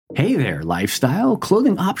Hey there, lifestyle,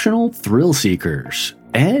 clothing optional thrill seekers.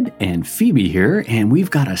 Ed and Phoebe here, and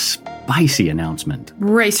we've got a spicy announcement.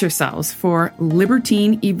 Brace yourselves for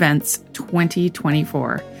Libertine Events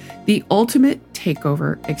 2024, the ultimate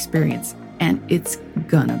takeover experience, and it's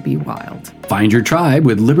gonna be wild. Find your tribe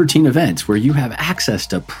with Libertine Events, where you have access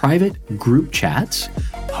to private group chats,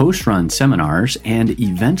 host-run seminars, and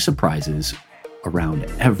event surprises around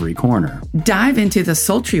every corner. Dive into the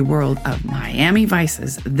sultry world of Miami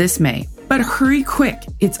Vices this May, but hurry quick.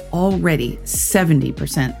 It's already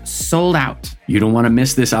 70% sold out. You don't want to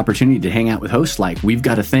miss this opportunity to hang out with hosts like We've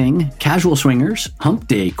Got a Thing, Casual Swingers, Hump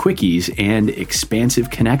Day Quickies, and Expansive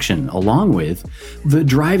Connection, along with the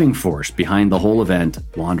driving force behind the whole event,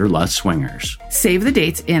 Wanderlust Swingers. Save the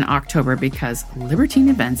dates in October because Libertine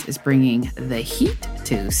Events is bringing the heat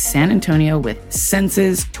to San Antonio with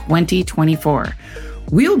Senses 2024.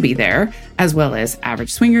 We'll be there, as well as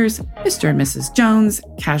Average Swingers, Mr. and Mrs. Jones,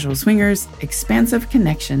 Casual Swingers, Expansive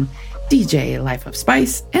Connection, DJ Life of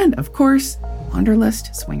Spice, and of course,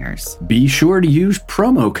 Wanderlust Swingers. Be sure to use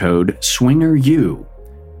promo code SWINGERU,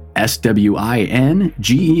 SWINGERU,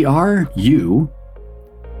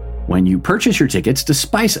 when you purchase your tickets to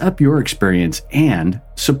spice up your experience and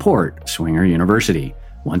support Swinger University.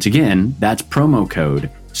 Once again, that's promo code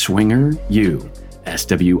SWINGERU,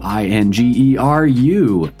 SWINGERU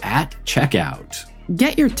at checkout.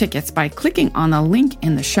 Get your tickets by clicking on the link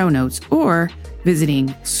in the show notes or visiting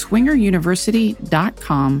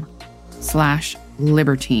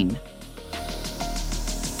swingeruniversity.com/libertine.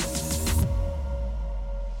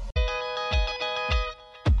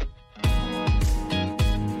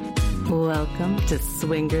 Welcome to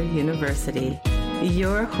Swinger University,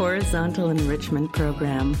 your horizontal enrichment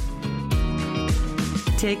program.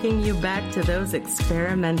 Taking you back to those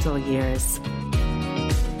experimental years.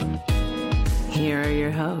 Here are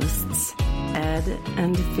your hosts, Ed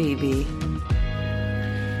and Phoebe.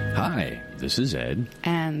 Hi, this is Ed.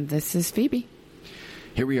 And this is Phoebe.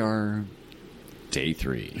 Here we are, day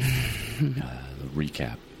 3.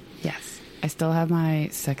 Recap. Yes, I still have my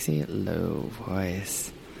sexy low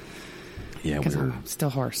voice. Yeah, because we're I'm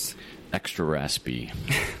still hoarse. extra raspy.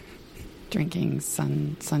 Drinking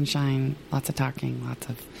sunshine, lots of talking, lots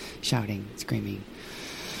of shouting, screaming.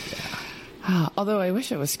 Yeah. Although I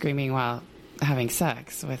wish it was screaming while having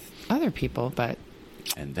sex with other people, but...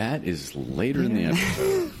 And that is later in the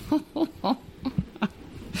episode.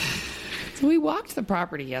 So we walked the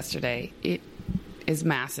property yesterday. It is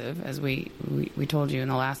massive, as we told you in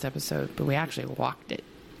the last episode, but we actually walked it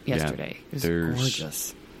yesterday. Yeah, It was there's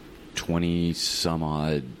gorgeous. 20 some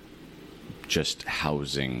odd just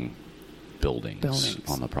housing buildings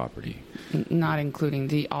on the property. Not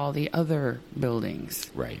including all the other buildings.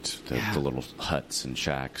 Right. The little huts and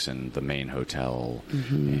shacks and the main hotel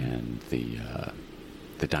and the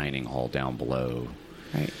dining hall down below.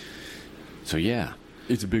 Right. So yeah,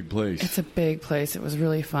 it's a big place. It's a big place. It was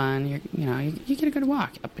really fun. You get a good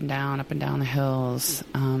walk up and down the hills.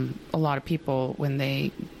 A lot of people, when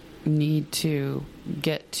they need to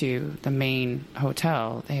get to the main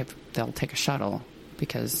hotel, they'll take a shuttle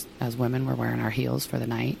because as women we're wearing our heels for the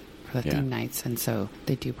night, for the theme nights, and so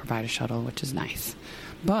they do provide a shuttle, which is nice.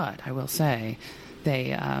 But I will say,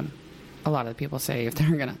 a lot of the people say if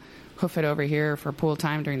they're gonna hoof it over here for pool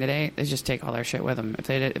time during the day, they just take all their shit with them. If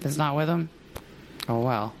it's not with them, oh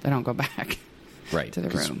well, they don't go back right to the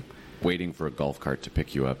room. Waiting for a golf cart to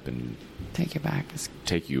pick you up and take you back,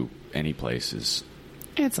 take you any place is.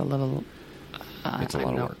 It's a little. It's a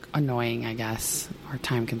lot of work. Annoying, I guess, or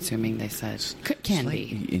time consuming. They said can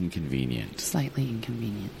Slightly be inconvenient. Slightly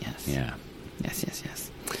inconvenient. Yes. Yeah. Yes.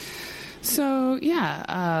 So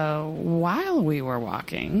while we were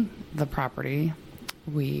walking the property,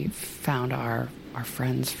 we found our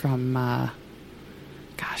friends from. Where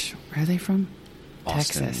are they from?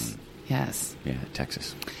 Austin. Texas. Yes. Yeah,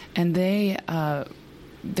 Texas. And they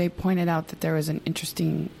pointed out that there was an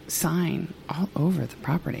interesting sign all over the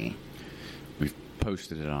property. We've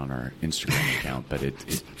posted it on our Instagram account, but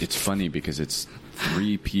it's funny because it's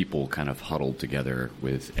 3 people kind of huddled together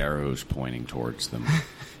with arrows pointing towards them.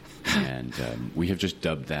 And we have just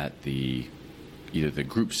dubbed that either the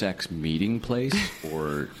group sex meeting place,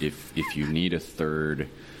 or if you need a third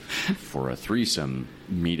for a threesome,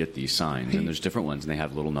 meet at these signs. And there's different ones, and they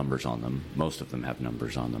have little numbers on them. Most of them have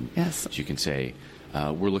numbers on them. Yes. So you can say,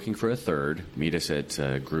 we're looking for a third. Meet us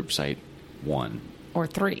at group site 1. Or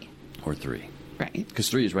 3. Or 3. Right. Because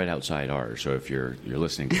 3 is right outside ours. So if you're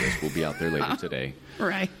listening to this, we'll be out there later today.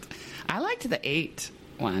 Right. I liked the 8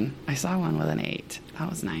 one. I saw one with an 8. That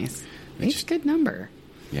was nice. 8's a good number.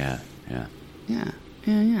 Yeah. Yeah.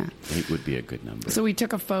 Yeah. 8 would be a good number. So we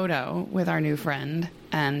took a photo with our new friend,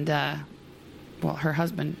 and her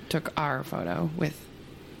husband took our photo with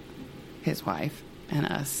his wife and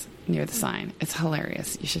us near the sign. It's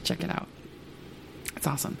hilarious. You should check it out. It's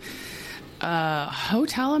awesome.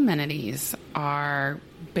 Hotel amenities are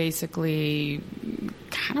basically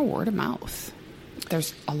kind of word of mouth.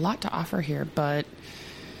 There's a lot to offer here, but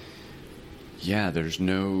yeah, there's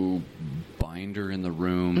no binder in the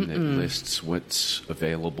room that lists what's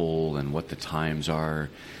available and what the times are.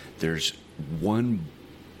 There's one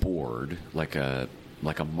board, like a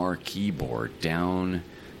marquee board, down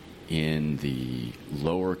in the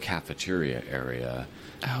lower cafeteria area.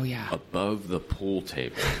 Oh yeah, above the pool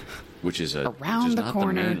table, which is around the not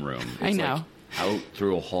corner. The main room. It's I know. Like out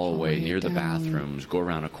through a hallway near the down. bathrooms. Go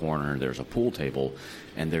around a corner. There's a pool table,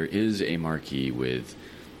 and there is a marquee with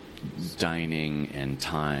dining and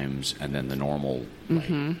times, and then the normal,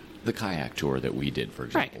 the kayak tour that we did, for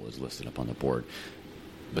example, is listed up on the board.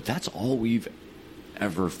 But that's all we've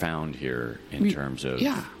ever found here in terms of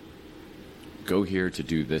go here to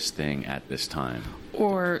do this thing at this time.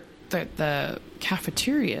 Or the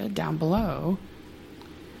cafeteria down below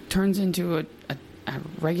turns into a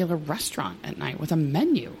regular restaurant at night with a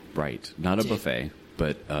menu. Right. Not a buffet,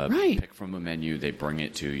 but Right. pick from a menu. They bring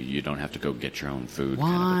it to you. You don't have to go get your own food.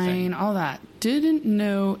 Wine, kind of a thing. all that. Didn't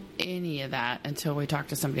know any of that until we talked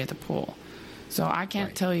to somebody at the pool. So I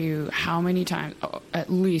can't tell you how many times, at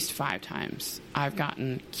least 5 times, I've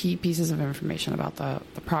gotten key pieces of information about the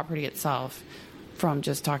property itself from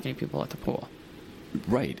just talking to people at the pool.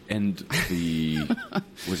 Right. And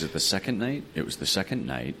was it the second night? It was the second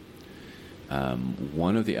night.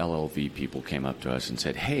 One of the LLV people came up to us and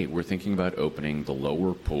said, hey, we're thinking about opening the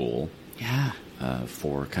lower pool Yeah.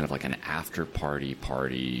 for kind of like an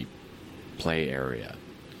after-party play area.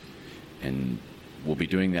 And we'll be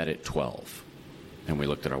doing that at 12. And we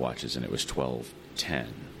looked at our watches, and it was 12:10.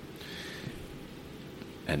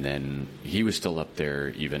 And then he was still up there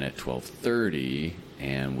even at 12:30,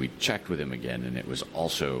 and we checked with him again, and it was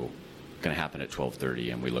also going to happen at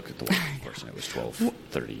 12:30, and we looked at the watch, of course, and it was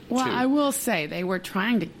 12:32. Well, I will say they were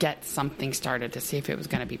trying to get something started to see if it was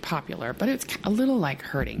going to be popular, but it's a little like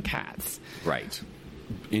herding cats. Right.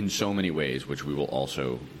 In so many ways, which we will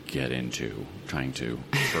also get into, trying to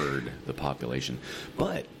herd the population.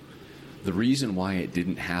 But the reason why it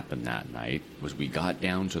didn't happen that night was we got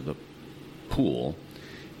down to the pool,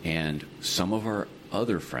 and some of our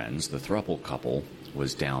other friends, the throuple couple,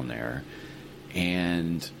 was down there,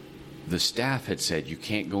 and the staff had said, you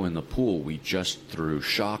can't go in the pool. We just threw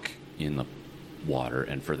shock in the water,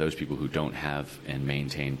 and for those people who don't have and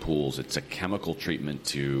maintain pools, it's a chemical treatment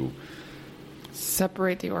to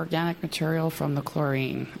Separate the organic material from the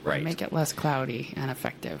chlorine. Right. And make it less cloudy and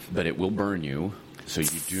effective. but it will burn you, so you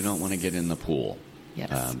do not want to get in the pool.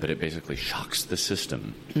 Yes. But it basically shocks the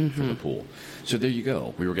system for the pool. So there you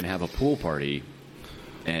go. We were going to have a pool party,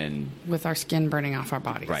 and With our skin burning off our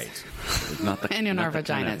bodies. right, not the And in not our the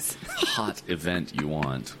kind of vaginas. hot event you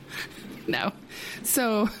want. No.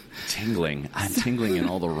 So Tingling. I'm tingling in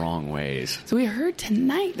all the wrong ways. we heard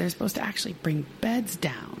tonight they're supposed to actually bring beds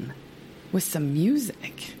down with some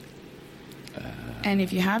music. And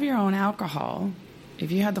if you have your own alcohol, if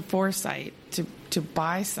you had the foresight to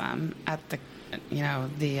buy some at the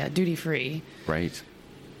duty free Right.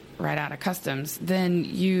 right out of customs, then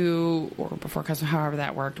you, or before customs, however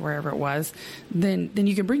that worked, wherever it was, then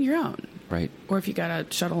you can bring your own. Right. Or if you got a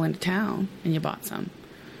shuttle into town and you bought some.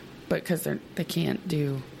 But because they can't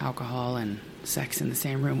do alcohol and sex in the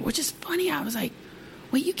same room, which is funny. I was like,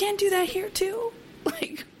 wait, you can't do that here too?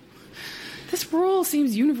 Like, this rule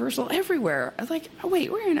seems universal everywhere. I was like, oh,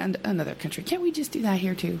 wait, we're in another country. Can't we just do that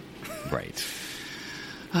here too? Right.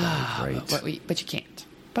 Right. But you can't.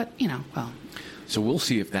 But, well, So we'll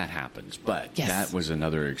see if that happens. But Yes. that was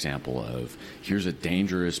another example of here's a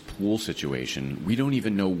dangerous pool situation. We don't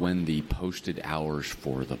even know when the posted hours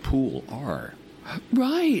for the pool are.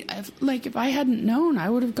 right. If I hadn't known, I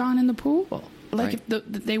would have gone in the pool. Like,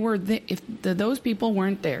 Right. if those people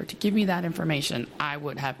weren't there to give me that information, I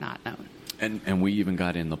would have not known. And we even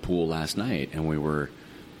got in the pool last night, and we were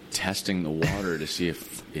testing the water to see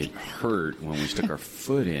if it hurt when we stuck our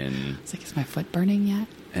foot in, It's like, is my foot burning yet?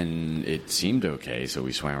 and it seemed okay, so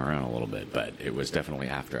we swam around a little bit, but it was definitely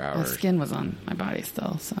after The hours. skin was on my body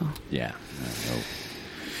still, so. Yeah,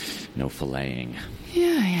 no filleting.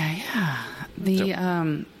 Yeah.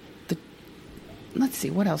 Let's see,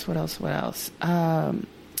 what else?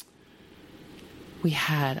 We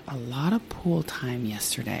had a lot of pool time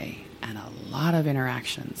yesterday and a lot of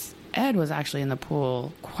interactions. Ed was actually in the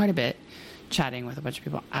pool quite a bit, chatting with a bunch of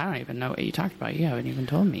people. I don't even know what you talked about. You haven't even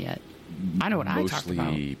told me yet. I know what I talked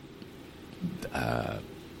about. Mostly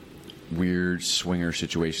weird swinger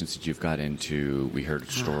situations that you've got into. We heard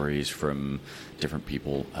stories from different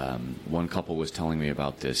people. One couple was telling me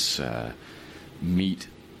about this meet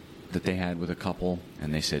that they had with a couple,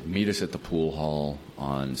 and they said, meet us at the pool hall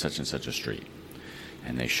on such and such a street.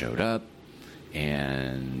 And they showed up,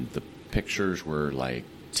 and the pictures were like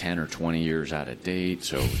 10 or 20 years out of date,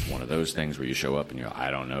 so it's one of those things where you show up and you go,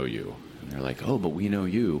 I don't know you. And they're like, oh, but we know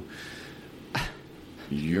you.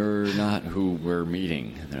 You're not who we're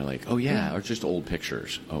meeting. And they're like, oh, yeah, or just old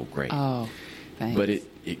pictures. Oh, great. Oh, thanks. But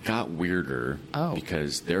it got weirder Oh.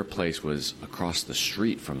 because their place was across the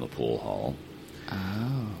street from the pool hall.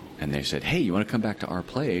 Oh. And they said, hey, you want to come back to our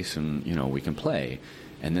place and, we can play.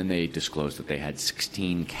 And then they disclosed that they had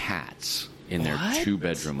 16 cats in their What?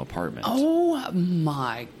 2-bedroom apartment. Oh,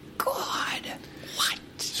 my God. What?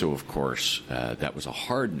 So, of course, that was a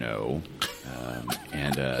hard no.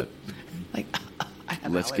 And Like, I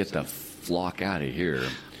have let's get the allergies. flock out of here.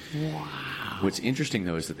 Wow. What's interesting,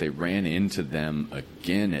 though, is that they ran into them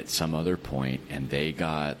again at some other point, and they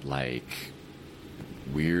got, like,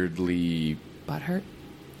 weirdly... Butthurt?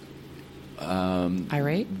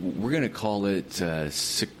 Irate? We're going to call it,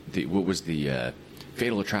 what was the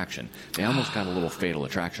fatal attraction. They almost got a little fatal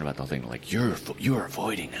attraction about the whole thing, like, you're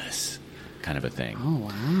avoiding us, kind of a thing. Oh,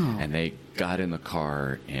 wow. And they got in the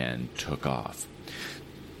car and took off.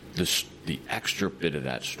 The extra bit of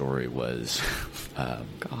that story was...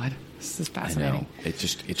 God, this is I fascinating. know. It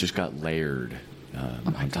just got layered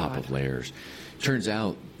my on top God. of layers. Turns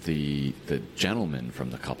out the gentleman from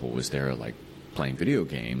the couple was there, like, playing video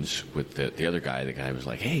games with the other guy. The guy was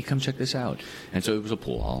like, hey, come check this out. And so it was a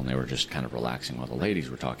pool hall, and they were just kind of relaxing while the ladies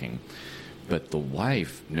were talking. But the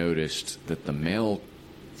wife noticed that the male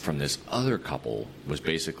from this other couple was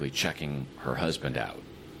basically checking her husband out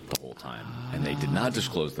the whole time. And they did not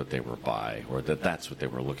disclose that they were bi or that that's what they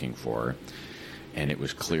were looking for. And it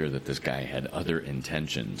was clear that this guy had other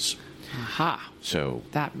intentions. Aha. So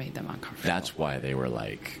That made them uncomfortable. that's why they were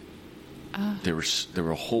like, there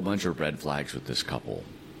were a whole bunch of red flags with this couple.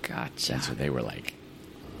 Gotcha. And so they were like,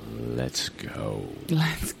 let's go.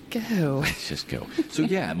 Let's go. Let's just go. So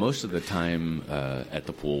yeah, most of the time at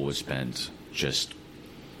the pool was spent just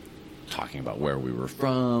talking about where we were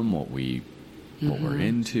from, what we're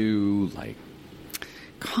into, like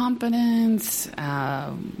Confidence,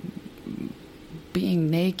 being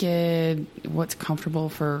naked, what's comfortable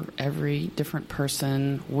for every different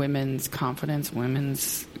person, women's confidence,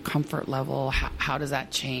 women's comfort level, how does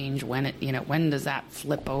that change, when does that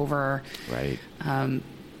flip over? right.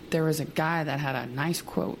 There was a guy that had a nice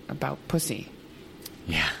quote about pussy.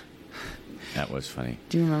 Yeah, that was funny.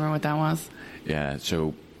 Do you remember what that was? Yeah,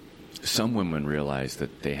 so some women realize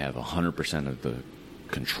that they have 100% of the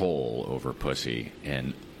control over pussy,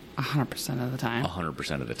 and 100% of the time.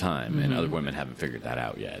 100% of the time, and other women haven't figured that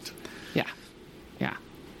out yet. Yeah. Yeah.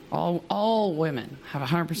 All women have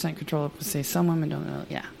 100% control of pussy. Some women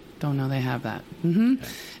don't know they have that. Mm-hmm.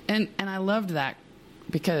 Okay. And I loved that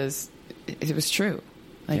because it was true.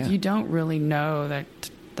 Like, Yeah. you don't really know that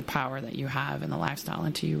the power that you have in the lifestyle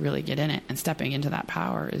until you really get in it, and stepping into that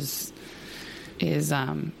power is it's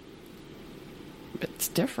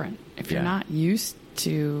different. If you're Yeah. not used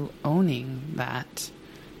to owning that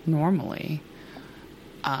normally,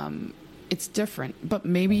 it's different. But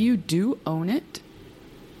maybe you do own it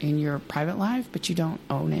in your private life, but you don't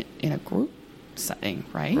own it in a group setting,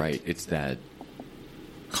 right? Right. It's that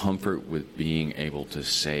comfort with being able to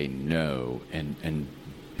say no and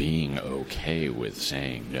being okay with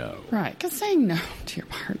saying no. Right, because saying no to your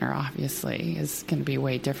partner obviously is going to be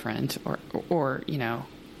way different, or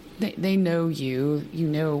they know you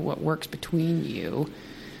know what works between you,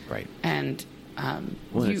 Right. and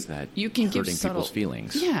Well, it's that you can give hurting subtle, people's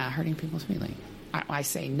feelings. Yeah, hurting people's feelings. I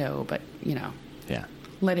say no, but Yeah.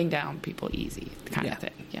 letting down people easy kind Yeah. of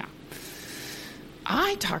thing. Yeah.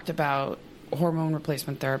 I talked about hormone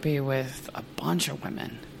replacement therapy with a bunch of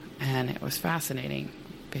women, and it was fascinating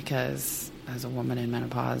because as a woman in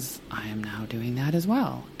menopause, I am now doing that as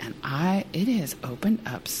well. And it has opened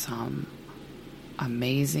up some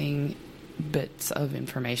amazing bits of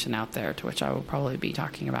information out there, to which I will probably be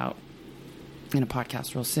talking about in a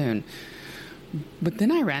podcast real soon. But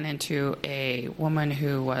then I ran into a woman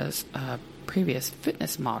who was a previous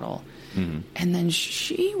fitness model, and then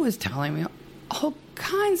she was telling me all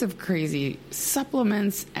kinds of crazy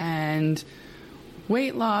supplements and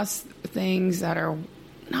weight loss things that are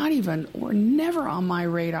were never on my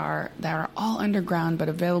radar, that are all underground but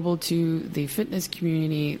available to the fitness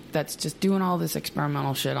community that's just doing all this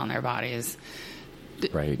experimental shit on their bodies.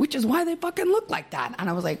 Right. Which is why they fucking look like that. And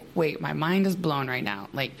I was like, wait, my mind is blown right now.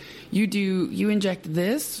 Like, you inject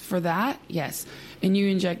this for that? Yes. And you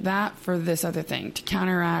inject that for this other thing. To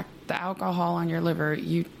counteract the alcohol on your liver,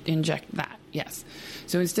 you inject that. Yes.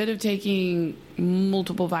 So instead of taking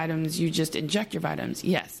multiple vitamins, you just inject your vitamins.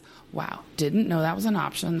 Yes. Wow. Didn't know that was an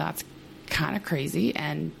option. That's kind of crazy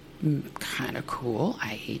and kind of cool. I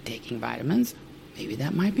hate taking vitamins. Maybe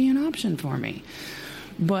that might be an option for me.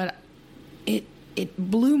 But it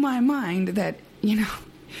blew my mind that,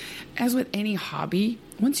 as with any hobby,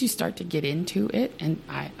 once you start to get into it, and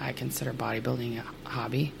I consider bodybuilding a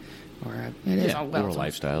hobby, or a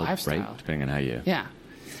lifestyle, right? Depending on how you... Yeah.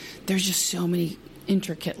 There's just so many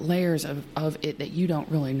intricate layers of it that you don't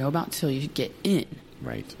really know about until you get in.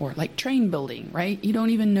 Right. Or like train building, right? You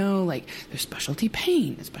don't even know, like, there's specialty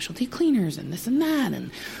paint and specialty cleaners and this and that.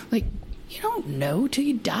 And, like, you don't know till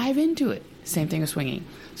you dive into it. Same thing with swinging.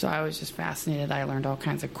 So I was just fascinated. I learned all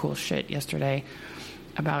kinds of cool shit yesterday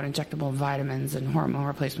about injectable vitamins and hormone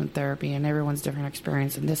replacement therapy and everyone's different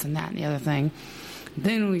experience and this and that and the other thing.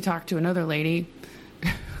 Then we talked to another lady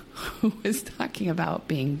who was talking about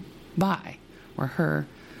being bi, or her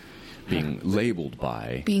being labeled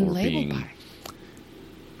bi,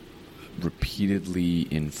 repeatedly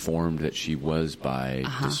informed that she was bi,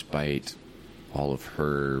 despite all of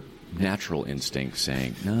her natural instincts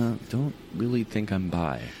saying, no, don't really think I'm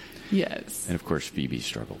bi. Yes. And of course Phoebe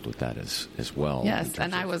struggled with that as well. Yes,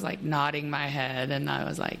 and I was like nodding my head, and I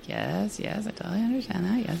was like, yes, I totally understand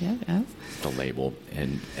that. Yes. The label,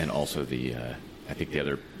 and also the I think the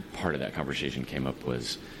other part of that conversation came up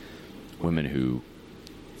was women who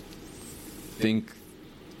think,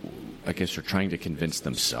 I guess, are trying to convince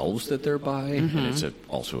themselves that they're bi, and it's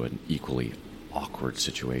also an equally awkward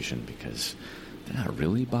situation because they're not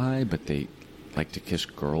really bi, but they like to kiss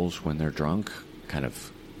girls when they're drunk, kind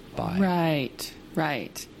of bi.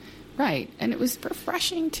 Right. And it was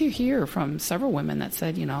refreshing to hear from several women that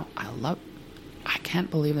said, I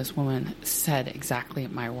can't believe this woman said exactly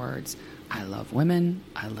my words. I love women.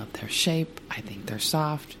 I love their shape. I think they're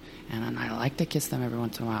soft. And I like to kiss them every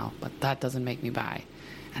once in a while, but that doesn't make me bi.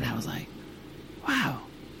 And I was like, wow,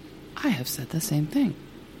 I have said the same thing.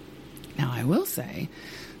 Now, I will say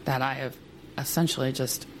that I have essentially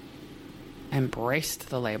just embraced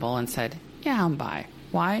the label and said, yeah, I'm bi.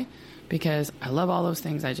 Why? Because I love all those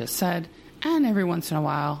things I just said, and every once in a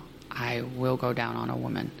while, I will go down on a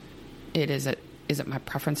woman. Is it my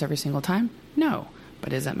preference every single time? No.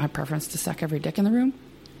 But is it my preference to suck every dick in the room?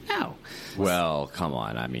 No. Well, come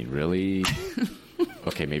on. I mean, really?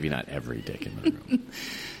 Okay, maybe not every dick in the room.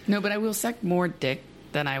 No, but I will suck more dick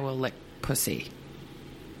than I will lick pussy.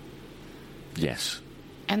 Yes.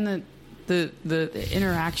 And the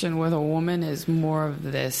interaction with a woman is more of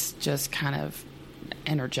this just kind of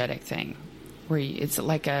energetic thing, where it's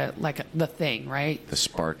like the thing, right? The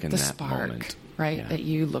spark in that moment, right? Yeah. That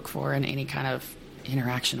you look for in any kind of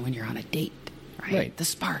interaction when you're on a date, right? The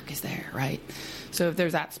spark is there, right? So if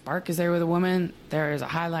there's that spark is there with a woman, there is a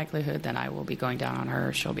high likelihood that I will be going down on her,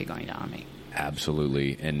 or she'll be going down on me.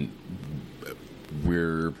 Absolutely. And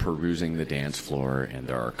we're perusing the dance floor, and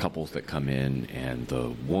there are couples that come in, and the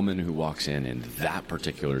woman who walks in that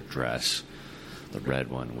particular dress, the red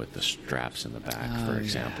one with the straps in the back, for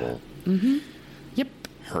example. Yeah. Mm-hmm. Yep.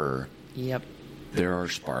 Her. Yep. There are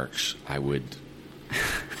sparks. I would,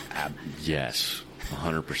 yes,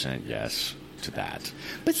 100% yes to that.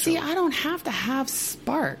 But see, I don't have to have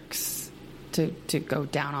sparks to go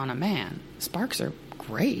down on a man. Sparks are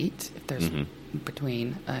great if there's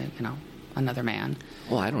between, another man.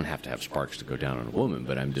 Well, I don't have to have sparks to go down on a woman,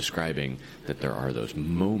 but I'm describing that there are those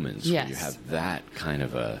moments where you have that kind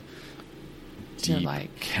of a deep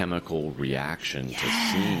chemical reaction to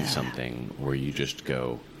seeing something where you just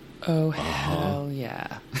go, oh, hell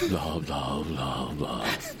yeah. Love, love, love,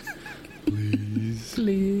 love. Please.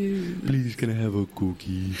 Please. Please, can I have a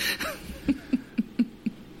cookie?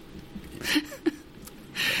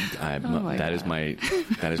 That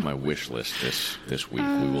is my wish list this week.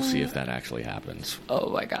 We will see if that actually happens. Oh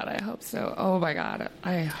my God, I hope so. Oh my God,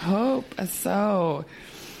 I hope so.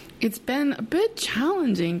 It's been a bit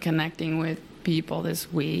challenging connecting with people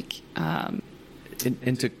this week. And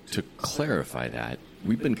to clarify that,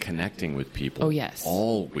 we've been connecting with people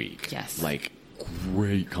all week. Yes. Like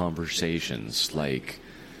great conversations,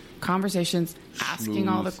 asking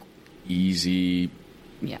all the easy,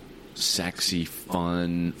 sexy,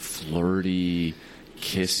 fun, flirty,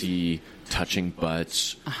 kissy, touching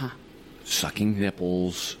butts, sucking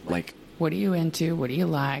nipples, like, what are you into? What do you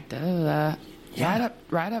like? Da, da, da. Yeah.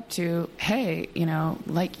 Right up to, hey,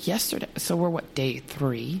 like yesterday. So we're day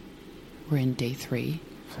 3? We're in day 3.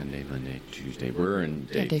 Sunday, Monday, Tuesday. We're in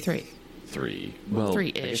day 3. 3. Well,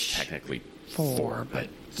 3-ish. Technically 4, but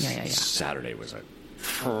yeah. Saturday was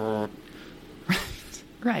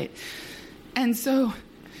Right. And so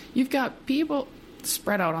you've got people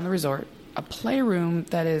spread out on the resort, a playroom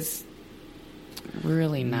that is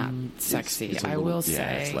really not sexy. it's a I little- will yeah,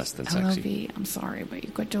 say. it's less than LOV, sexy. I'm sorry, but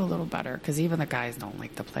you could do a little better because even the guys don't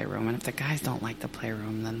like the playroom. And if the guys don't like the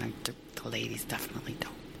playroom, then the ladies definitely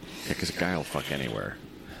don't. Yeah, because a guy will fuck anywhere.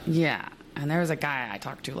 Yeah. And there was a guy I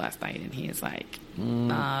talked to last night, and he's like,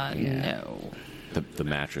 no. The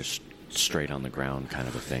mattress straight on the ground kind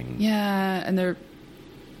of a thing. Yeah, and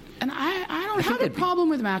I don't have a problem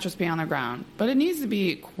with the mattress being on the ground, but it needs to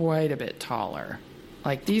be quite a bit taller.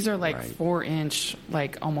 Like these are like Right. 4-inch,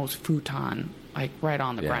 like almost futon, like right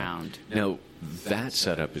on the Yeah. ground. Now, that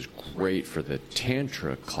setup is great for the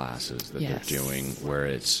Tantra classes that Yes. they're doing, where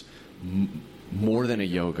it's more than a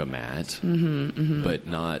yoga mat, but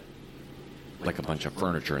not like a bunch of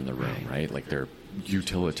furniture in the room, right? Like they're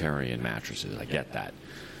utilitarian mattresses. I get that.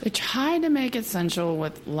 They tried to make it sensual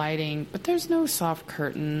with lighting, but there's no soft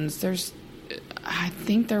curtains. I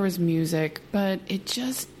think there was music, but it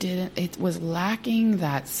just didn't. It was lacking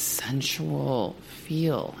that sensual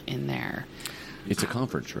feel in there. It's a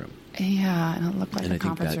conference room. Yeah, and it looked like And I a think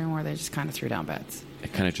conference that- room where they just kind of threw down beds.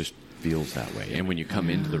 It kind of just feels that way. And when you come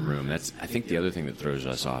into the room, I think the other thing that throws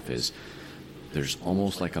us off is there's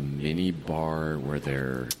almost like a mini bar where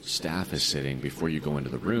their staff is sitting before you go into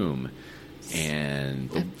the room. And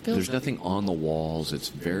there's nothing on the walls. It's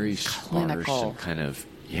very sparse Clinical. and kind of,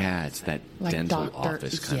 it's that Like dental doctor,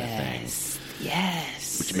 office kind of thing.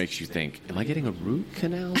 Yes. Which makes you think, am I getting a root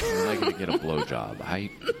canal or am I going to get a blowjob?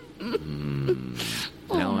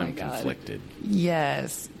 Now my I'm God. conflicted.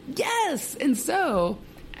 Yes. And so,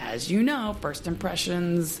 as you know, first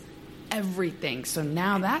impressions, everything. So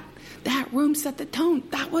now that room set the tone.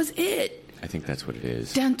 That was it. I think that's what it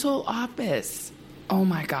is. Dental office. Oh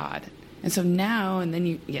my God. And so now, and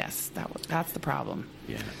then that's the problem.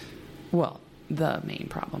 Yeah. Well, the main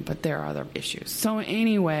problem, but there are other issues. So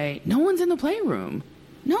anyway, no one's in the playroom.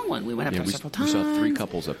 No one. We went up there we several times. saw 3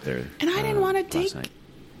 couples up there. And I didn't want to last take. night.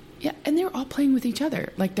 Yeah, and they were all playing with each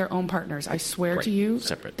other, like their own partners. I swear Right, to you,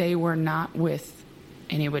 separate. they were not with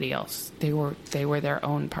anybody else. They were their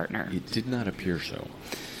own partner. It did not appear so.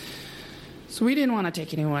 So we didn't want to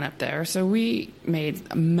take anyone up there. So we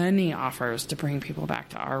made many offers to bring people back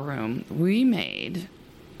to our room. We made,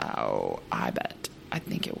 I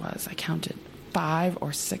counted 5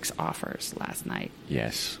 or 6 offers last night.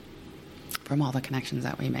 Yes. From all the connections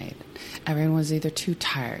that we made. Everyone was either too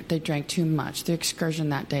tired, they drank too much, the excursion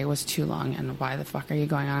that day was too long, and why the fuck are you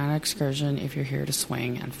going on an excursion if you're here to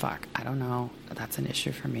swing and fuck? I don't know. That's an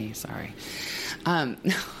issue for me. Sorry. I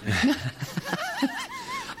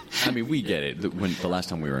mean, we get it. When the last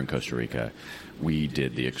time we were in Costa Rica, we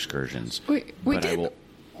did the excursions. We but did. I will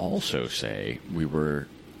also say we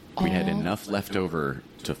had enough left over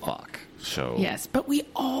to fuck. So Yes, but we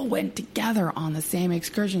all went together on the same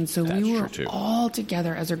excursion, so That's we were true, too. all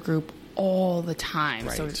together as a group all the time.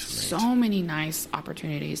 So Right, so many nice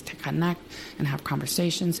opportunities to connect and have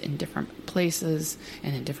conversations in different places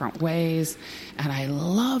and in different ways, and I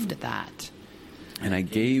loved that. And I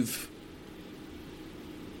gave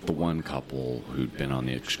the one couple who'd been on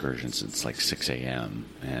the excursion since like 6 a.m.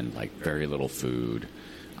 and like very little food.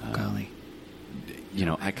 Golly. You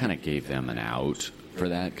know, I kind of gave them an out for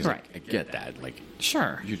that because Right. I get that. Like,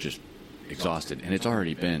 Sure. you're just exhausted, and it's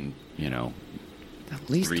already been, At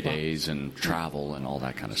least 3 12. days and travel and all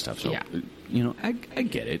that kind of stuff. So, Yeah. I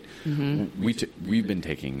get it. Mm-hmm. We've been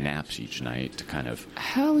taking naps each night to kind of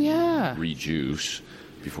Hell yeah. rejuice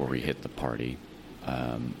before we hit the party.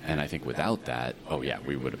 And I think without that,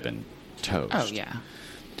 we would have been toast. Oh, yeah.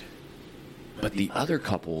 But the other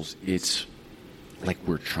couples, it's like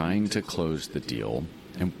we're trying to close the deal,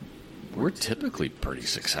 and we're typically pretty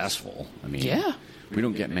successful. I mean, Yeah. we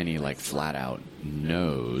don't get many like flat out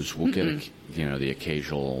no's. We'll get the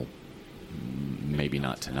occasional, maybe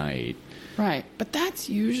not tonight. Right. But that's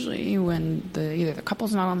usually when either the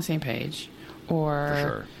couple's not on the same page or For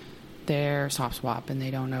sure. they're soft swap and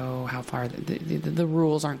they don't know how far the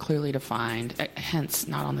rules aren't clearly defined, hence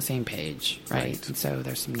not on the same page, right? And so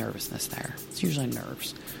there's some nervousness there. It's usually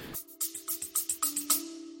nerves.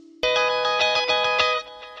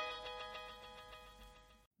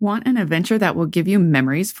 Want an adventure that will give you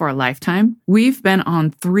memories for a lifetime? We've been on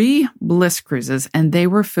 3 Bliss cruises, and they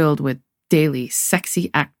were filled with daily sexy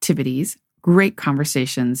activities, great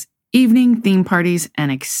conversations, evening theme parties,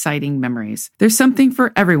 and exciting memories. There's something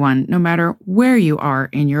for everyone, no matter where you are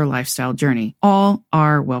in your lifestyle journey. All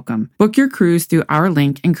are welcome. Book your cruise through our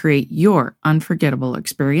link and create your unforgettable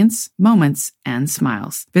experience, moments, and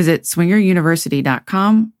smiles. Visit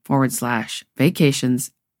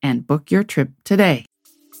swingeruniversity.com/vacations and book your trip today.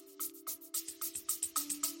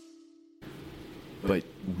 But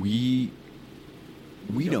we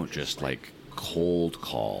don't just like cold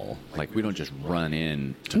call, like we don't just run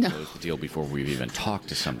in to close the deal before we've even talked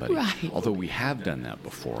to somebody. Right. Although we have done that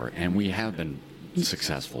before, and we have been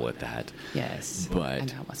successful at that. Yes. But and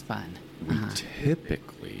that was fun. we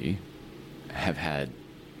typically have had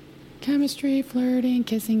Chemistry, flirting,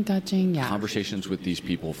 kissing, touching, yeah. conversations with these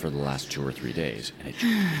people for the last 2 or 3 days, and it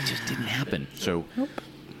just didn't happen. So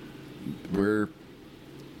we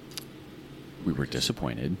were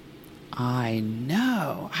disappointed I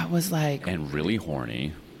know. I was like, and really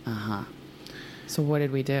horny. so what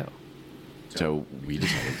did we do? So we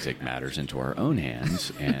decided to take matters into our own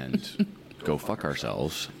hands and go fuck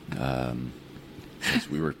ourselves. Since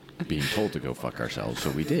we were being told to go fuck ourselves, so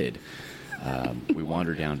we did. We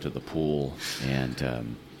wandered down to the pool, and Oh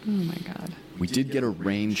my God. we did get a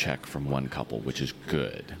rain check from one couple, which is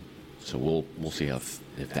good. So we'll see if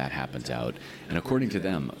that happens out. And according to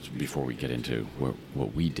them, before we get into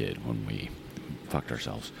what we did when we fucked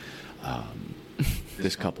ourselves,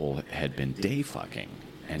 this couple had been day fucking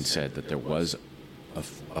and said that there was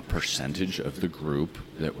a percentage of the group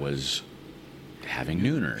that was having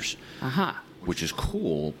nooners, which is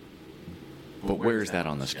cool. But where is that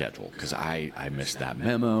on the schedule? Because I missed that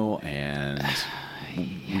memo, and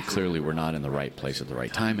we clearly were not in the right place at the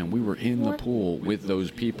right time, and we were in the pool with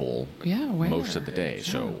those people Where? most of the day.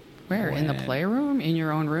 So Where? In the when- playroom? In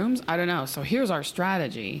your own rooms? I don't know. So here's our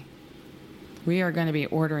strategy. We are going to be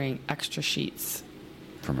ordering extra sheets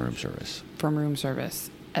from room service. from room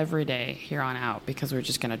service every day here on out because we're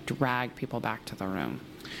just going to drag people back to the room.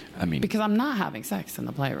 I mean, Because I'm not having sex in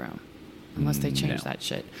the playroom unless they change No. that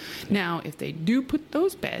shit. Now, if they do put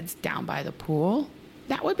those beds down by the pool,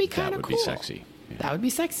 that would be kind that of would cool. be sexy. Yeah. That would be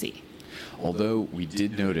sexy. Although we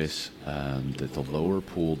did notice that the lower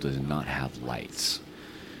pool does not have lights,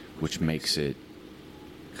 which makes it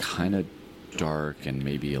kind of dark and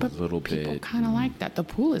maybe a But little people bit. kind of like that. The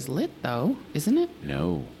pool is lit, though, isn't it?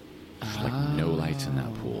 No, there's like no lights in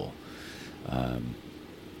that pool.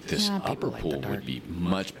 This Yeah, people upper like the pool dark. would be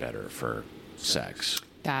much better for sex.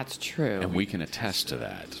 That's true. And we can attest to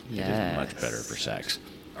that. It is much Yes. better for sex.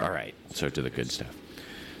 All right, so to the good stuff.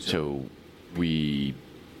 So we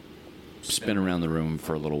spin around the room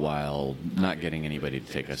for a little while, not getting anybody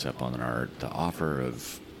to take us up on the offer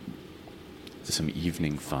of some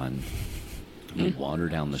evening fun. We wander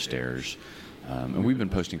down the stairs, and we've been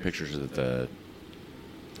posting pictures of the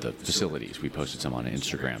facilities. We posted some on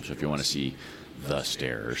Instagram, so if you want to see the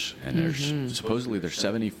stairs, and there's supposedly there's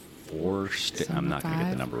 74 I'm not going to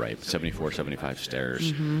get the 75? number right, but 74, 75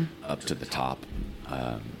 stairs up to the top,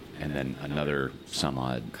 and then another some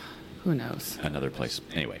odd Who knows? another place.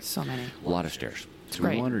 Anyway, So many. a lot of stairs. So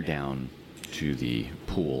Great. we wander down to the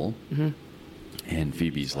pool, and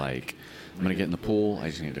Phoebe's like, I'm going to get in the pool. I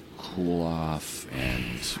just need to cool off. And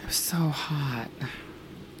It was so hot.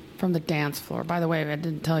 From the dance floor. By the way, I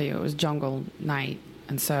didn't tell you, it was jungle night.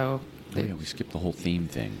 And so, oh, yeah, we skipped the whole theme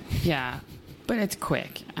thing. yeah. But it's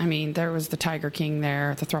quick. I mean, there was the Tiger King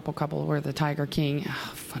there. The throuple couple were the Tiger King.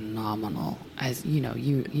 Oh, phenomenal. As you know,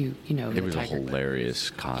 you know It the was a Tiger.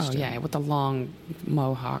 hilarious Oh costume. yeah, with the long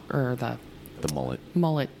mohawk or the The mullet.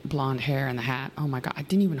 mullet blonde hair and the hat. Oh my God, I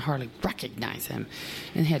didn't even hardly recognize him.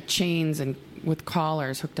 And he had chains and with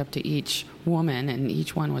collars hooked up to each woman, and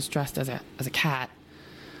each one was dressed as a cat.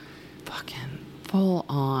 Fucking full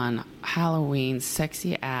on Halloween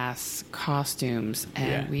sexy ass costumes,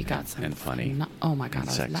 and Yeah, we got some and funny oh my God, and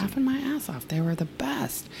I was sexy. laughing my ass off. They were the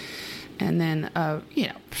best. And then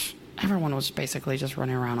everyone was basically just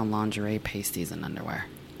running around in lingerie, pasties, and underwear.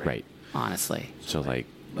 Right. Honestly. So like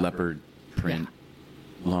leopard print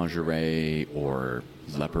lingerie or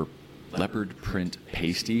leopard print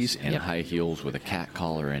pasties and Yep. high heels with a cat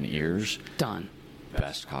collar and ears. Done.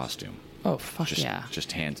 Best costume. Oh, fuck Just yeah.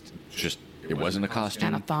 it wasn't a costume,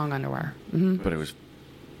 And a thong underwear. Mm-hmm. but it was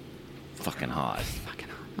fucking hot. Fucking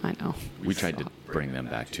I know. We tried to bring them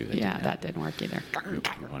back too. Yeah, that didn't work either.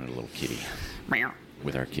 We wanted a little kitty Meow.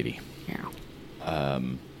 with our kitty. Meow.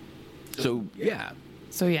 So yeah,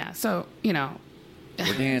 So yeah,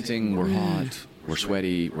 we're dancing, we're hot, we're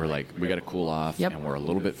sweaty, we're like, we got to cool off, Yep. and we're a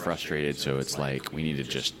little bit frustrated. So it's like we need to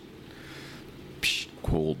just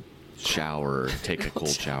cold shower, take a cold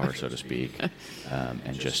shower, so to speak,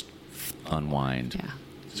 and just unwind. Yeah.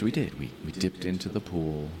 So we did. We dipped into the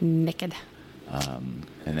pool. Naked. And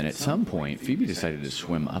then at some point, Phoebe decided to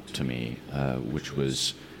swim up to me, which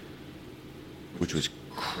was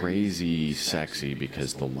crazy sexy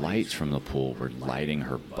because the lights from the pool were lighting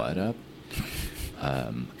her butt up,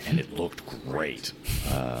 and it looked great.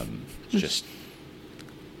 Just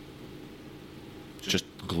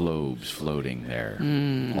globes floating there,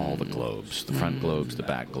 all the globes, the front globes, the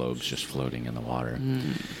back globes, just floating in the water.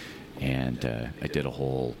 And I did a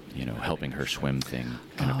whole, helping her swim thing,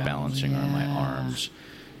 kind of balancing her on my arms,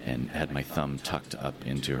 and had my thumb tucked up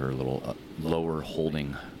into her little lower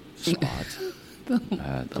holding spot, the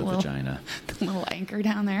vagina. The little anchor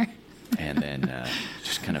down there. And then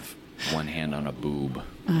just kind of one hand on a boob,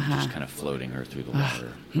 just kind of floating her through the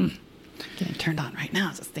water. Getting turned on right now,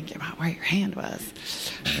 just thinking about where your hand was.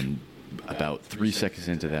 And about 3 seconds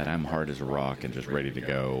into that, I'm hard as a rock and just ready to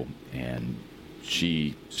go. And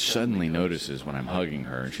she suddenly notices when I'm hugging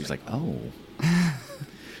her, and she's like, oh.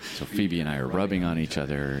 So Phoebe and I are rubbing on each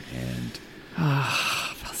other, and...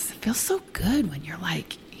 Oh, it feels so good when you're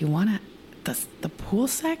like, you want to... The pool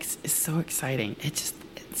sex is so exciting.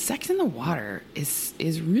 Sex in the water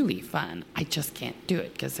is really fun. I just can't do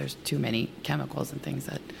it because there's too many chemicals and things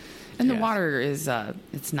that... And the water is,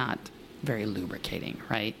 it's not very lubricating,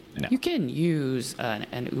 right? No. You can use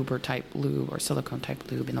an Uber-type lube or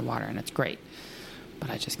silicone-type lube in the water, and it's great. But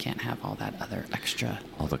I just can't have all that other extra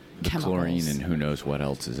all the chemicals. Chlorine and who knows what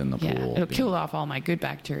else is in the pool. It'll kill off all my good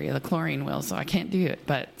bacteria. The chlorine will, so I can't do it.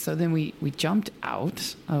 But so then we jumped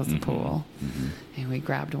out of the pool, and we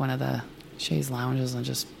grabbed one of the chaise lounges and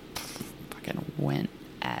just fucking went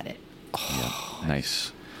at it. Oh. Yeah.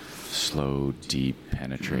 Nice, slow, deep,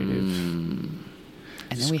 penetrative, and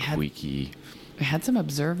then we had some squeaky. We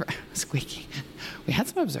had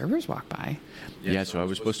some observers walk by. Yeah, so I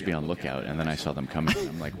was supposed to be on lookout, and then I saw them coming. And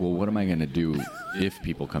I'm like, well, what am I going to do if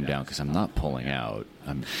people come down? Because I'm not pulling out.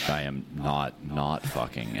 I am not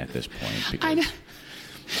fucking at this point. Because,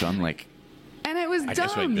 so I'm like, and it was dumb. I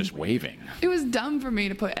guess I'm just waving. It was dumb for me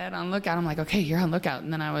to put Ed on lookout. I'm like, okay, you're on lookout.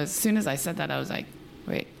 And then as soon as I said that, I was like,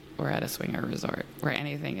 wait, we're at a swinger resort where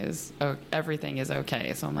everything is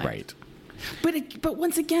okay. So I'm like, right. But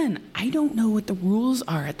once again, I don't know what the rules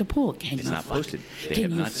are at the pool. It's not posted.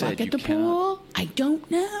 Can you fuck at the pool? I don't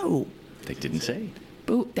know. They didn't say.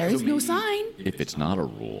 But there is no sign. If it's not a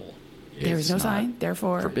rule, there is no sign.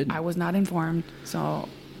 Therefore, forbidden. I was not informed. So,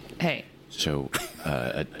 hey. So,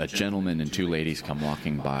 a gentleman and two ladies come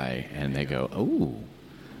walking by, and they go, "Oh,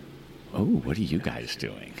 what are you guys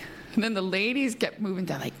doing?" And then the ladies kept moving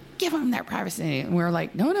down, like, give them their privacy. And we were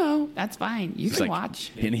like, no, that's fine. You can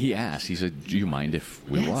watch. And he asked, he said, do you mind if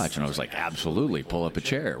we watch? And I was like, absolutely, pull up a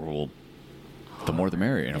chair. Well, the more the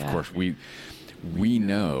merrier. And of course, we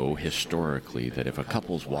know historically that if a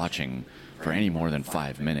couple's watching for any more than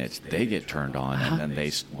 5 minutes, they get turned on and then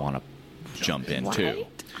they want to jump in too.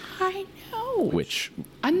 I know. Which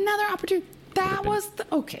another opportunity. That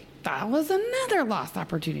was another lost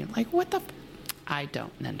opportunity. Like, what the... I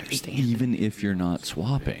don't understand. Even if you're not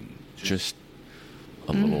swapping, just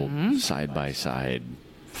a little side by side,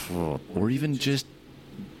 or even just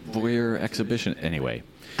voyeur exhibition. Anyway,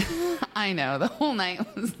 I know the whole night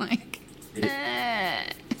was like.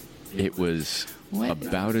 It was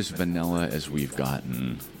about as vanilla as we've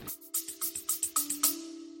gotten.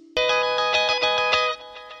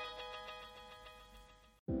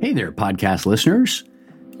 Hey there, podcast listeners.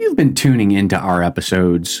 You've been tuning into our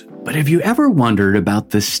episodes, but have you ever wondered about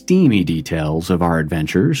the steamy details of our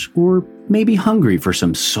adventures, or maybe hungry for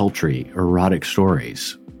some sultry, erotic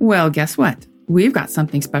stories? Well, guess what? We've got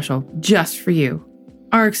something special just for you.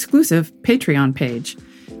 Our exclusive Patreon page.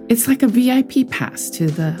 It's like a VIP pass to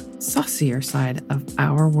the saucier side of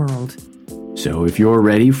our world. So if you're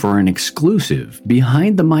ready for an exclusive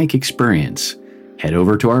behind-the-mic experience, head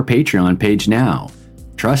over to our Patreon page now.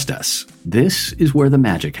 Trust us, this is where the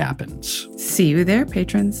magic happens. See you there,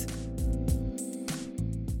 patrons.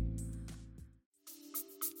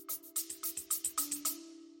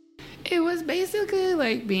 It was basically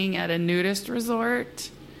like being at a nudist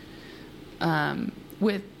resort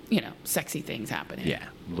with, sexy things happening. Yeah,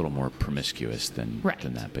 a little more promiscuous than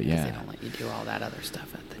that, but yeah. They don't let you do all that other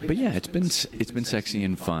stuff at the... But yeah, it's been sexy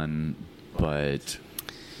and fun, but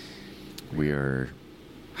we're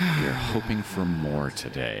hoping for more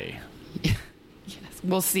today. Yes,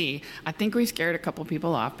 we'll see. I think we scared a couple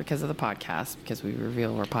people off because of the podcast, because we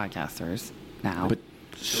reveal we're podcasters now. But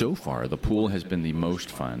so far, the pool has been the most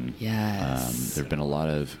fun. Yes. There have been a lot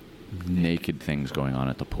of naked things going on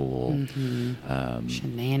at the pool. Mm-hmm.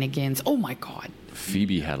 Shenanigans. Oh, my God.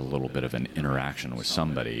 Phoebe had a little bit of an interaction with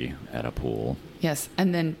somebody at a pool. Yes,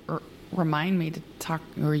 and then remind me to talk,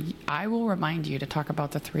 or I will remind you to talk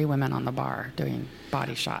about the 3 women on the bar doing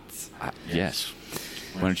body shots. Yes.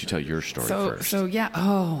 Why don't you tell your story first? So yeah.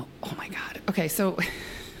 Oh my God. Okay. So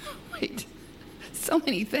wait, so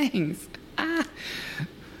many things. I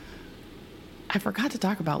forgot to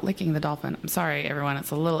talk about licking the dolphin. I'm sorry, everyone.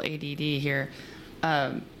 It's a little ADD here.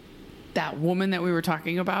 That woman that we were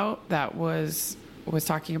talking about that was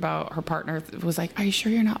talking about her partner was like, "Are you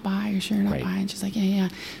sure you're not bi? Are you sure you're not Right. bi?" And she's like, "Yeah."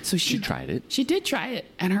 So She tried it. She did try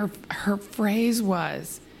it, and her phrase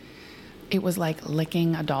was, it was like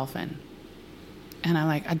licking a dolphin. And I'm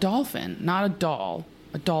like, a dolphin, not a doll,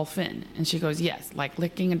 a dolphin. And she goes, yes, like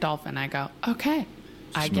licking a dolphin. I go, okay,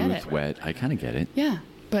 I get it. Smooth, wet. I kind of get it. Yeah.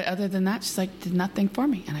 But other than that, she's like, did nothing for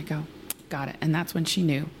me. And I go, got it. And that's when she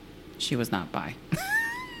knew she was not bi.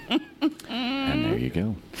 And there you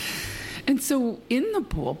go. And so in the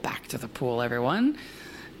pool, back to the pool, everyone,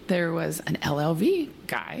 there was an LLV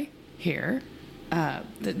guy here.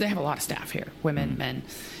 They have a lot of staff here, women, men,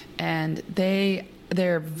 and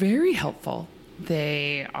they're very helpful.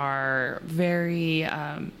 They are very,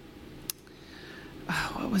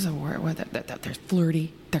 what was the word? They're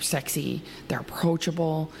flirty, they're sexy, they're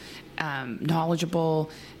approachable, knowledgeable,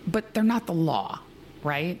 but they're not the law,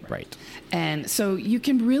 right? Right. And so you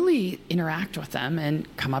can really interact with them and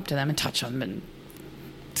come up to them and touch them and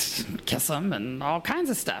kiss them and all kinds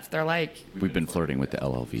of stuff. They're like, We've been flirting with the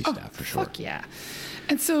LLV staff for sure. fuck yeah.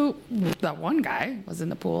 And so that one guy was in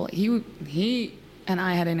the pool. He and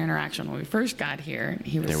I had an interaction when we first got here.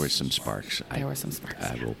 There was some sparks. There were some sparks.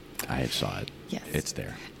 I saw it. Yes. It's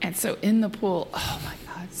there. And so in the pool, oh my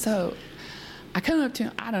God. So I come up to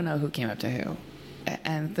him. I don't know who came up to who.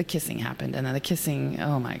 And the kissing happened. And then the kissing,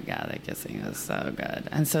 oh my God, the kissing was so good.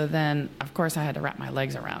 And so then, of course, I had to wrap my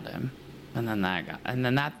legs around him. And then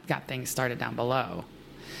that got things started down below.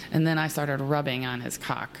 And then I started rubbing on his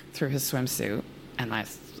cock through his swimsuit. And I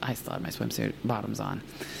still had my swimsuit bottoms on,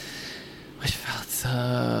 which felt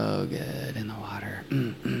so good in the water.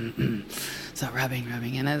 So rubbing.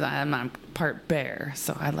 And as I'm part bare,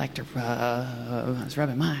 so I like to rub. I was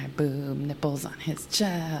rubbing my boob nipples on his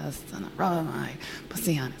chest, and I rub my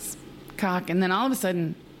pussy on his cock. And then all of a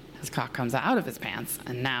sudden, his cock comes out of his pants,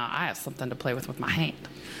 and now I have something to play with my hand.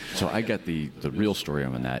 So I got the real story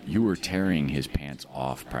on that. You were tearing his pants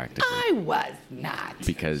off practically. I was not.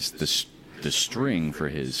 Because the string for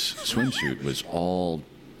his swimsuit was all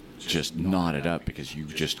just knotted up because you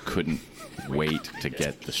just couldn't wait to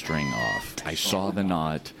get the string off. I saw the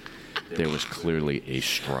knot. There was clearly a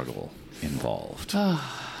struggle involved.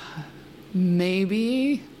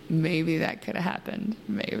 Maybe that could have happened.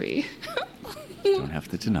 Maybe. Don't have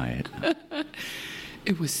to deny it.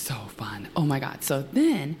 It was so fun. Oh my God. So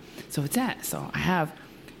it's that. So I have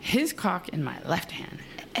his cock in my left hand.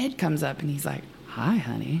 Ed comes up and he's like, hi,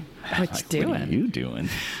 honey. What you doing? What are you doing?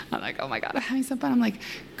 I'm like, oh my God, I'm having some fun. I'm like,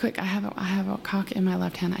 quick, I have a cock in my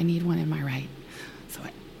left hand. I need one in my right. So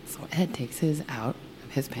Ed takes his out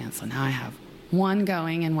of his pants. So now I have one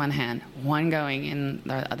going in one hand, one going in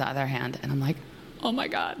the other hand. And I'm like, oh my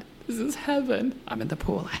God, this is heaven. I'm in the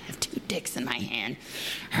pool. I have 2 dicks in my hand.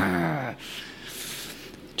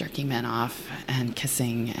 Jerking men off and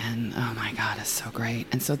kissing, and oh my God, it's so great.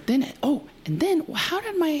 And so then, how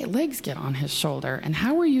did my legs get on his shoulder, and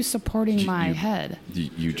how were you supporting my head?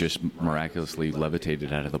 You just miraculously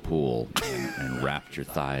levitated out of the pool and wrapped your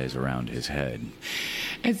thighs around his head.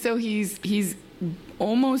 And so he's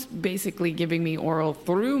almost basically giving me oral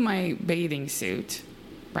through my bathing suit,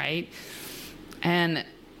 right? And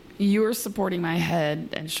you're supporting my head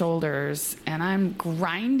and shoulders, and I'm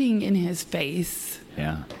grinding in his face.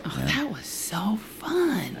 Yeah. Oh, yeah. that was so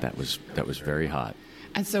fun. That was very hot.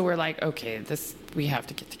 And so we're like, okay, we have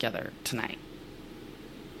to get together tonight.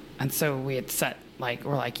 And so we had set,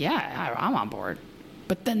 we're like, yeah, I'm on board.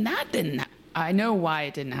 But then that didn't, I know why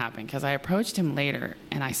it didn't happen, because I approached him later,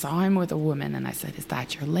 and I saw him with a woman, and I said, is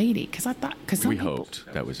that your lady? Because I thought, we hoped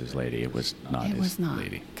that was his lady. It was not his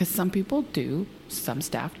lady. Because some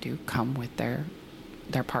staff do come with their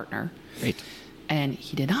partner. Right. And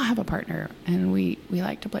he did not have a partner. And we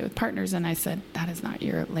like to play with partners. And I said, that is not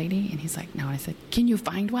your lady. And he's like, no. And I said, can you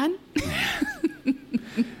find one?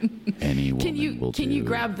 Any woman will do. Can you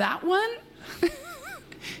grab that one?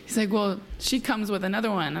 He's like, well, she comes with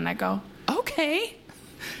another one. And I go, okay.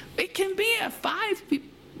 It can be a 5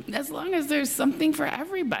 as long as there's something for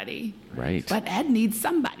everybody. Right. But Ed needs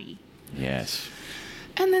somebody. Yes.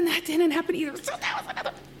 And then that didn't happen either. So that was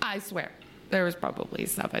another. I swear, there was probably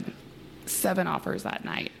 7 offers that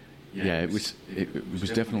night. Yeah, it was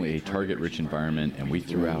definitely a target-rich environment, and we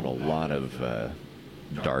threw out a lot of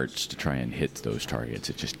darts to try and hit those targets.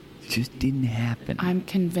 It just didn't happen. I'm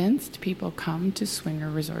convinced people come to swinger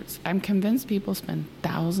resorts. I'm convinced people spend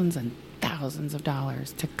thousands and thousands of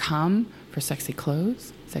dollars to come for sexy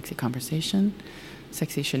clothes, sexy conversation,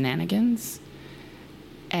 sexy shenanigans,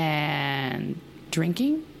 and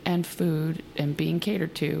drinking and food and being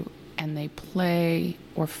catered to, and they play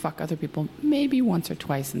or fuck other people maybe once or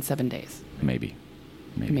twice in 7 days. Maybe.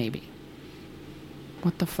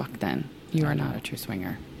 What the fuck then? You are not a true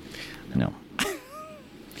swinger. No.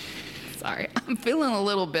 Sorry, I'm feeling a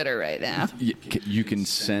little bitter right now. You can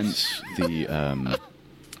sense the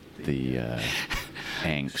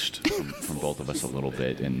angst from both of us a little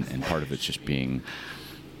bit, and part of it's just being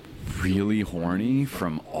really horny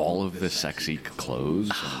from all of the sexy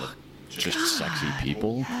clothes and the just sexy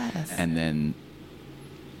people. Yes. And then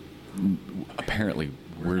apparently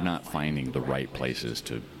we're not finding the right places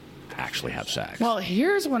to actually have sex. Well,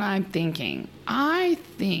 here's what I'm thinking. I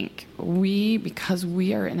think because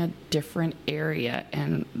we are in a different area,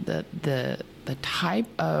 and the type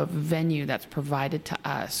of venue that's provided to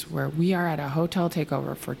us, where we are at a hotel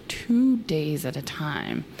takeover for 2 days at a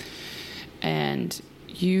time, and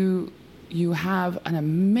you have an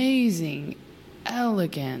amazing,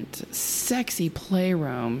 elegant, sexy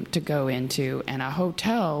playroom to go into, and a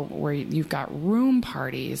hotel where you've got room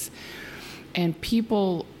parties, and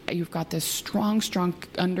people, you've got this strong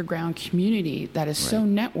underground community that is so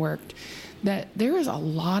networked that there is a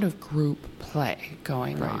lot of group play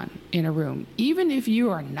going on in a room. Even if you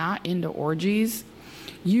are not into orgies,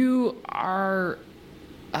 you are,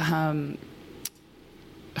 well,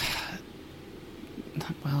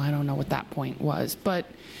 I don't know what that point was, but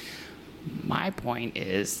my point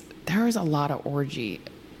is there is a lot of orgy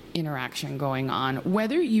interaction going on,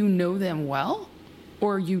 whether you know them well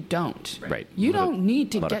or you don't. Right. You don't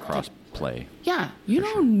need to get get cross play. Yeah, you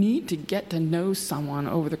don't need to get to know someone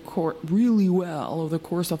over the course really well over the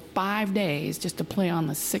course of 5 days just to play on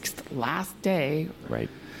the 6th last day. Right.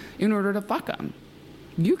 In order to fuck them.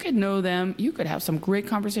 You could know them. You could have some great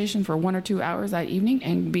conversation for 1 or 2 hours that evening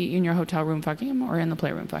and be in your hotel room fucking them or in the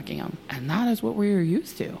playroom fucking them. And that is what we're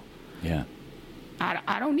used to. Yeah.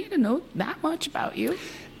 I don't need to know that much about you.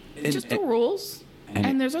 Just the rules.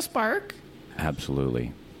 And there's a spark.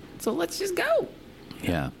 Absolutely. So let's just go.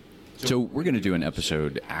 Yeah. So we're going to do an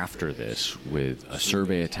episode after this with a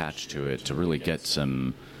survey attached to it to really get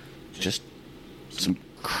some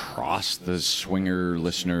cross the swinger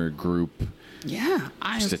listener group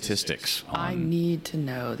statistics. I need to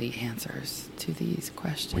know the answers to these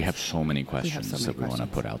questions. We have so many questions that we want to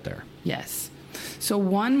put out there. Yes. So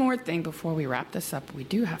one more thing before we wrap this up, we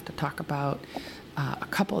do have to talk about a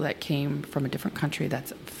couple that came from a different country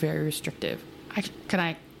that's very restrictive. Can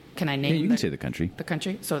I name? Yeah, you can say the country. The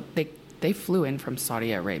country. So they flew in from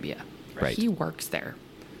Saudi Arabia. Right. He works there.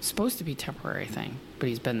 Supposed to be a temporary thing, but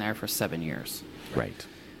he's been there for 7 years. Right.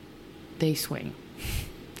 They swing,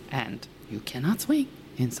 and you cannot swing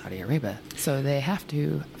in Saudi Arabia, so they have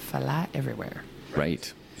to fly everywhere.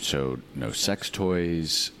 Right. So no sex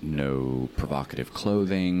toys, no provocative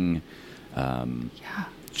clothing.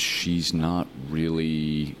 She's not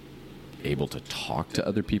really able to talk to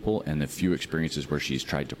other people, and the few experiences where she's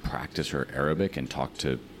tried to practice her Arabic and talk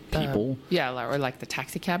to people. Or like the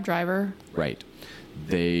taxi cab driver. Right.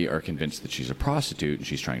 They are convinced that she's a prostitute and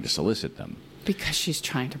she's trying to solicit them. Because she's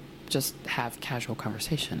trying to just have casual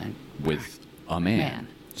conversation with a man.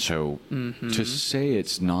 So to say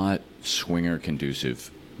it's not swinger conducive,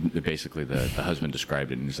 basically the husband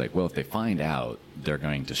described it and he's like, well, if they find out, they're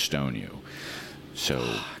going to stone you.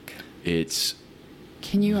 So it's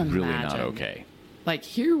Can you imagine? really not okay. Like,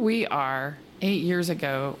 here we are 8 years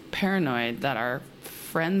ago, paranoid that our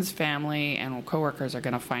friends, family, and coworkers are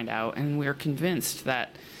going to find out, and we're convinced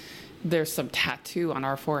that there's some tattoo on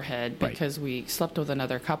our forehead because we slept with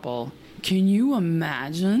another couple. Can you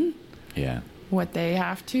imagine what they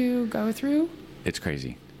have to go through? It's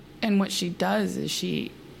crazy. And what she does is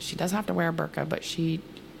she does have to wear a burqa, but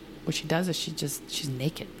what she does is she's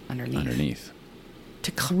naked underneath.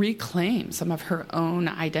 To reclaim some of her own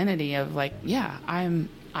identity of like, I am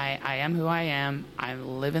who I am. I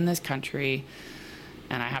live in this country,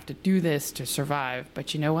 and I have to do this to survive.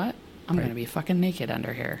 But you know what? I'm going to be fucking naked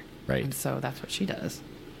under here. Right. And so that's what she does.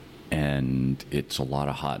 And it's a lot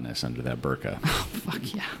of hotness under that burqa. Oh,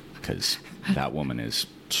 fuck yeah. Because that woman is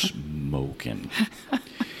smoking.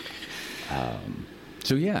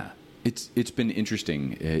 So yeah, it's been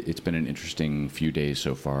interesting. It's been an interesting few days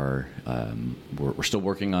so far. We're still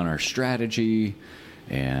working on our strategy,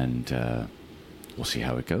 and we'll see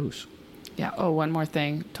how it goes. Yeah. Oh, one more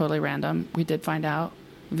thing, totally random. We did find out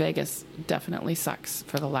Vegas definitely sucks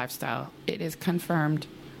for the lifestyle. It is confirmed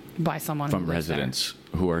by someone from who lives residents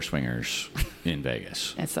who are swingers in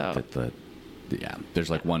Vegas. And so, that there's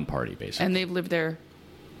like one party basically, and they've lived there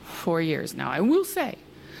 4 years now. I will say,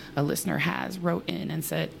 a listener has wrote in and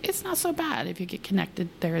said it's not so bad if you get connected.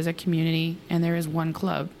 There is a community and there is one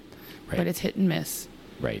club, right. But it's hit and miss.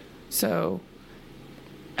 Right. So,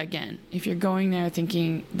 again, if you're going there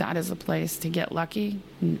thinking that is a place to get lucky,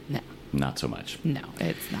 no. Not so much. No,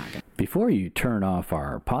 it's not good. Before you turn off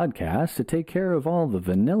our podcast to take care of all the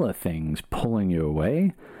vanilla things pulling you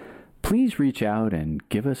away, please reach out and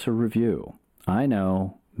give us a review. I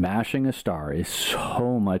know mashing a star is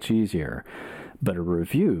so much easier, but a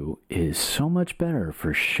review is so much better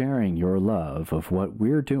for sharing your love of what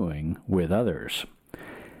we're doing with others.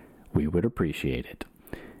 We would appreciate it.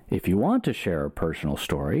 If you want to share a personal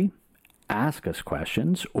story, ask us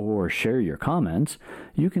questions, or share your comments,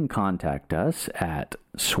 you can contact us at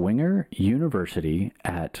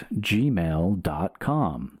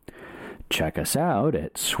swingeruniversity@gmail.com. Check us out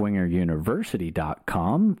at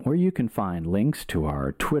swingeruniversity.com, where you can find links to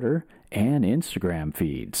our Twitter and Instagram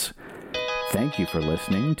feeds. Thank you for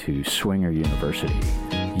listening to Swinger University,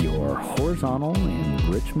 your horizontal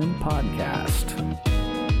enrichment podcast.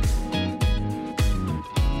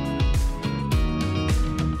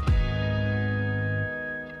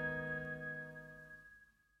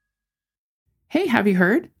 Hey, have you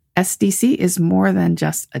heard? SDC is more than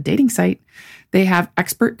just a dating site. They have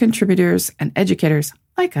expert contributors and educators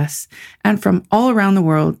like us and from all around the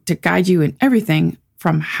world to guide you in everything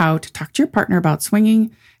from how to talk to your partner about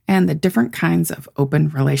swinging and the different kinds of open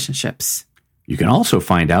relationships. You can also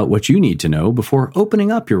find out what you need to know before opening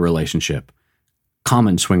up your relationship,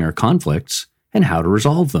 common swinger conflicts, and how to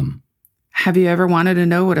resolve them. Have you ever wanted to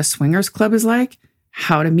know what a swingers club is like?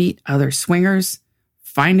 How to meet other swingers?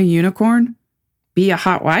 Find a unicorn? Be a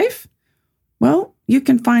hot wife? Well, you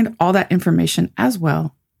can find all that information as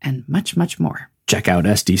well, and much, much more. Check out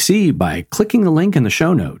SDC by clicking the link in the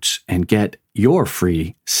show notes and get your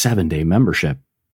free 7-day membership.